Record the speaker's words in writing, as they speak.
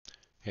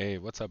Hey,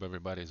 what's up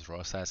everybody? It's Raw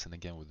Assassin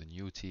again with a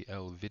new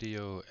TL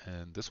video,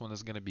 and this one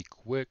is gonna be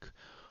quick.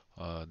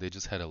 They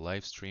just had a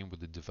live stream with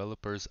the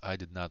developers. I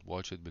did not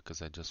watch it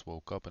because I just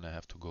woke up and I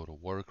have to go to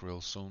work real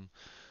soon.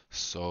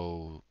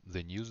 So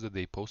the news that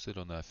they posted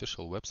on the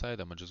official website,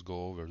 I'm gonna just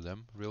go over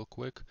them real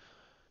quick.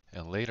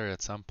 And later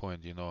at some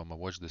point, I'm gonna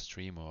watch the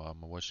stream or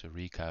I'm gonna watch a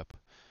recap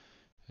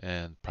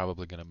and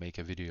probably gonna make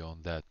a video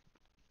on that.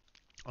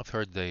 I've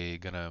heard they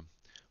gonna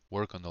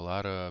work on a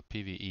lot of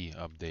PvE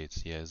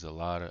updates. Yes, a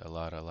lot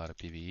of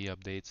PvE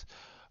updates,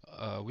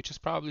 which is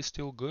probably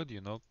still good.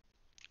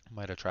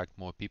 Might attract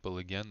more people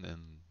again,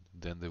 and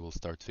then they will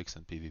start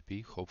fixing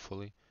PvP,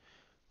 hopefully,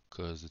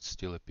 because it's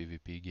still a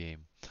PvP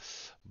game.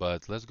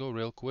 But let's go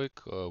real quick.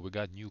 We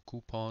got new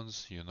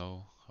coupons.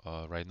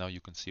 Right now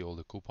you can see all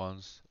the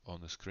coupons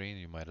on the screen.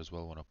 You might as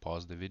well want to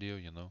pause the video,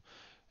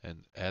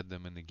 and add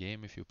them in the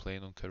game if you're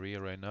playing on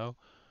career right now.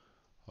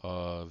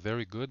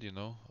 Very good,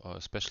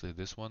 especially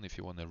this one if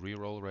you want to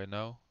reroll right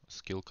now.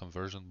 Skill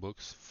conversion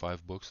books,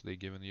 5 books they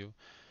given you.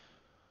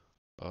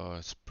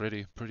 It's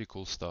pretty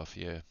cool stuff,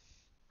 yeah.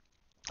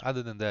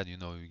 Other than that, you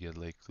get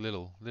like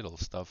little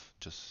stuff,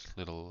 just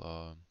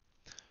little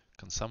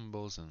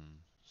consumables and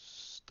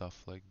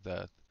stuff like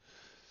that.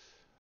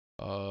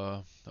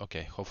 Uh,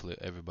 okay, hopefully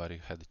everybody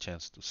had the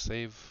chance to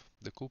save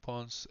the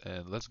coupons,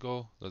 and let's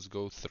go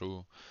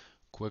through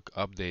quick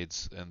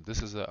updates. And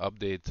this is an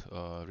update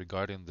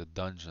regarding the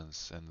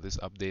dungeons, and these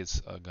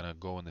updates are gonna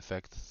go in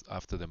effect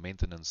after the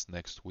maintenance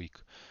next week.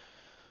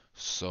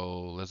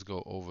 So let's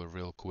go over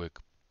real quick.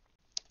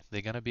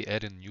 They're gonna be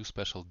adding new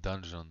special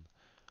dungeon.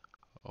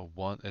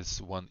 One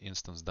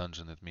instance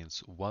dungeon. It means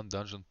one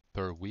dungeon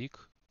per week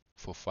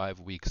for 5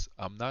 weeks.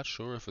 I'm not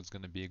sure if it's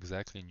gonna be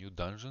exactly new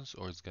dungeons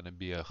or it's gonna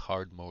be a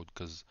hard mode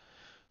because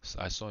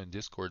I saw in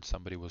Discord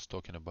somebody was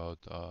talking about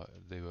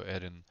they were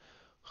adding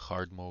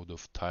hard mode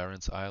of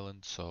Tyrant's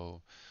Island.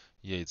 So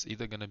yeah, it's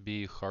either gonna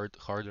be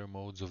harder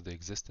modes of the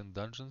existing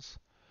dungeons.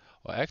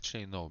 Or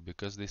actually no,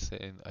 because they say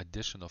an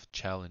addition of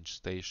challenge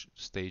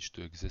stage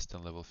to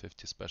existing level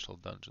 50 special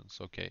dungeons.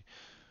 Okay,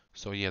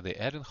 so yeah, they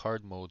added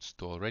hard modes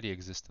to already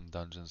existing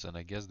dungeons, and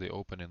I guess they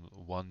open in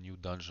one new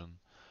dungeon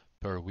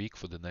per week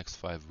for the next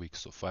 5 weeks.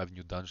 So 5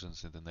 new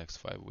dungeons in the next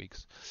 5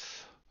 weeks.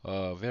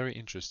 Very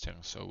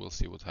interesting. So we'll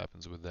see what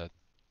happens with that.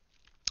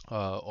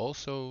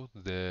 Also,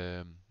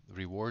 the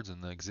rewards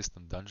in the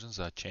existing dungeons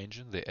are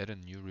changing. They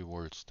added new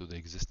rewards to the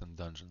existing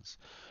dungeons.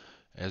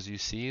 As you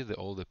see,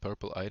 all the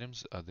purple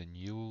items are the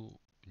new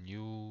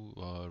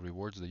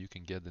rewards that you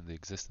can get in the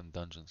existing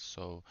dungeons.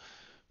 So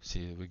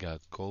see, we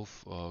got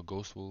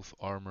Ghost Wolf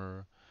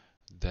armor,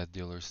 Dead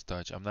Dealer's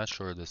Touch. I'm not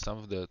sure that some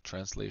of the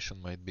translation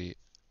might be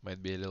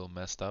a little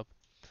messed up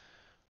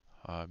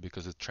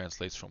because it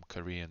translates from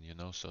Korean,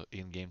 so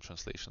in-game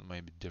translation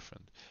might be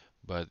different.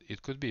 But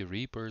it could be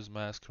Reaper's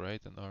mask,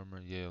 right? And armor,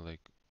 yeah,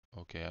 like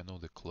okay, I know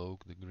the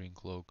cloak, the green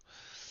cloak.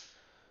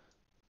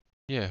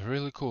 Yeah,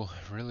 really cool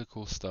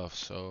stuff.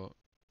 So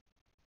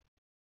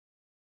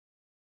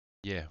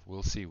yeah,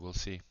 we'll see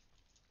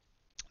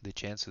the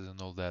chances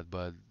and all that.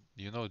 But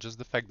just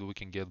the fact that we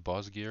can get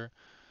boss gear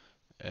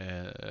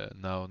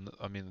now,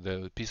 I mean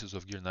the pieces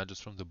of gear not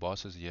just from the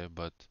bosses, yeah,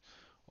 but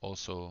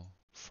also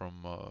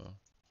from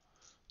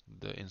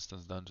the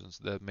instance dungeons.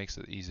 That makes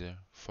it easier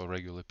for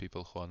regular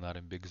people who are not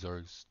in big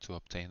Zergs to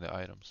obtain the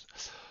items.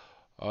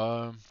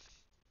 Um,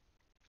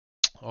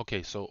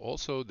 okay, so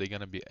also they're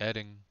gonna be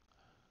adding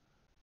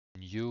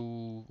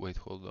new. Wait,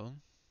 hold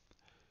on.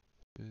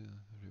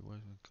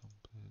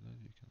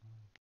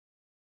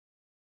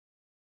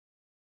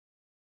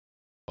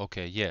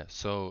 Okay, yeah.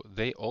 So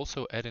they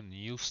also added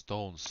new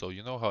stones. So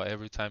you know how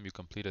every time you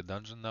complete a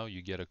dungeon now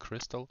you get a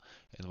crystal,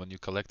 and when you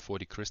collect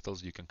 40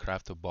 crystals you can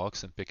craft a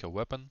box and pick a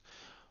weapon.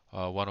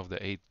 One of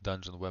the 8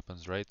 dungeon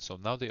weapons, right? So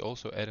now they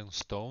also add in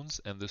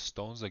stones, and the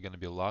stones are going to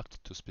be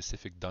locked to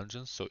specific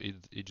dungeons. So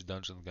each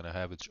dungeon is going to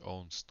have its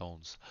own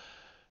stones.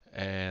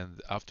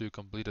 And after you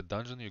complete a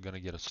dungeon, you're going to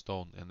get a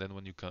stone. And then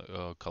when you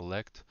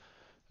collect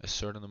a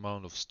certain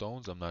amount of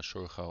stones, I'm not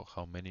sure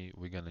how many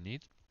we're going to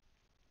need.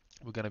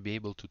 We're going to be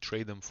able to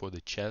trade them for the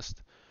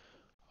chest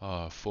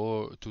so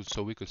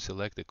we could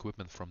select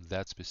equipment from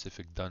that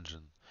specific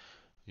dungeon.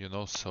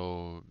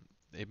 So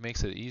it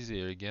makes it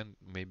easier again.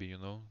 Maybe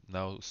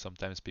now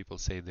sometimes people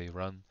say they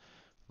run,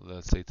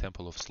 let's say,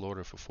 Temple of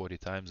Slaughter for 40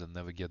 times and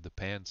never get the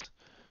pants.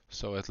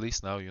 So at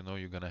least now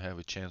you're gonna have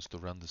a chance to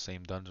run the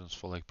same dungeons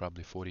for like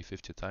probably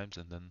 40-50 times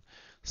and then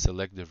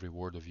select the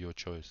reward of your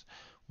choice,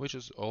 which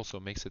is also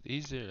makes it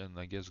easier and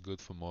I guess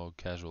good for more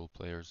casual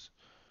players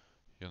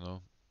you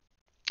know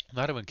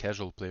not even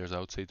casual players, I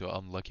would say, to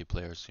unlucky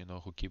players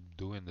who keep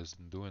doing this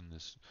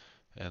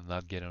and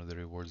not getting the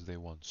rewards they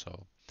want.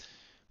 So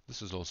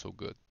this is also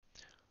good.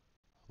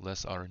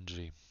 Less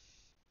RNG.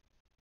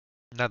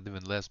 Not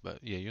even less, but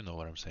yeah, you know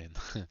what I'm saying.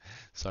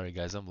 Sorry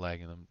guys, I'm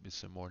lagging.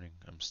 It's the morning.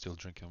 I'm still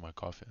drinking my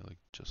coffee. I like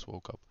just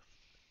woke up.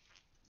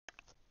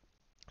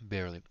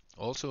 Barely.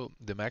 Also,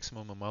 the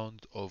maximum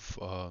amount of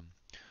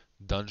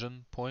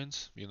dungeon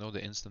points,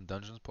 the instant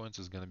dungeon points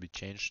is going to be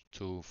changed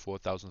to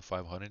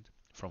 4,500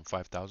 from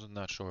 5,000.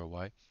 Not sure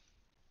why.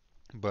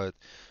 But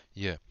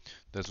yeah,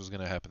 that's what's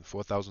gonna happen.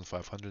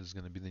 4,500 is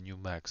gonna be the new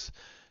max.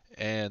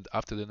 And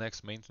after the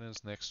next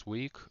maintenance next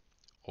week,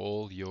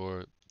 all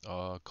your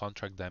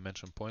contract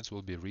dimension points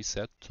will be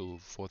reset to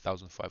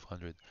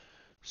 4,500.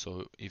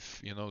 So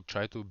if you know,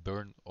 try to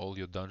burn all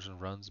your dungeon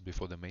runs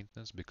before the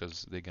maintenance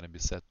because they're gonna be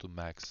set to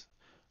max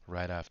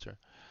right after.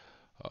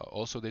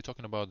 Also, they're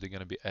talking about they're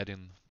gonna be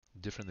adding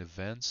different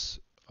events.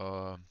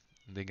 Uh,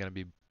 they're gonna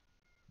be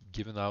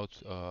giving out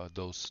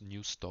those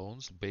new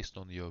stones based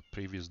on your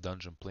previous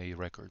dungeon play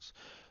records.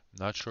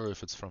 Not sure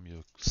if it's from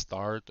your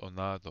start or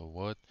not or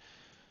what,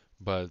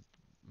 but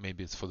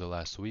maybe it's for the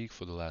last week,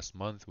 for the last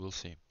month, we'll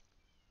see.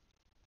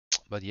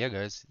 But yeah,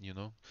 guys, you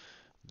know,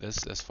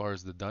 this as far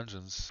as the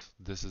dungeons,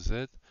 this is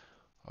it.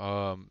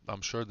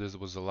 I'm sure there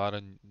was a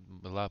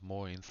lot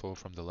more info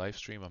from the live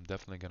stream. I'm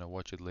definitely gonna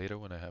watch it later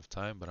when I have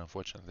time, but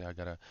unfortunately, I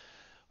gotta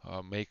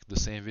make the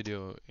same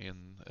video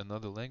in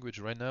another language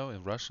right now,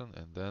 in Russian,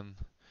 and then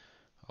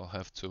I'll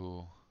have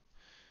to,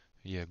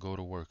 yeah, go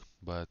to work.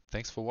 But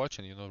thanks for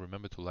watching. You know,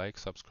 remember to like,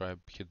 subscribe,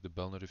 hit the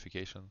bell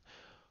notification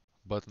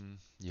button,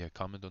 yeah,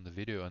 comment on the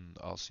video, and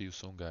I'll see you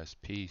soon, guys.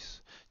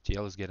 Peace.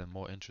 TL is getting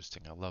more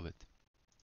interesting. I love it.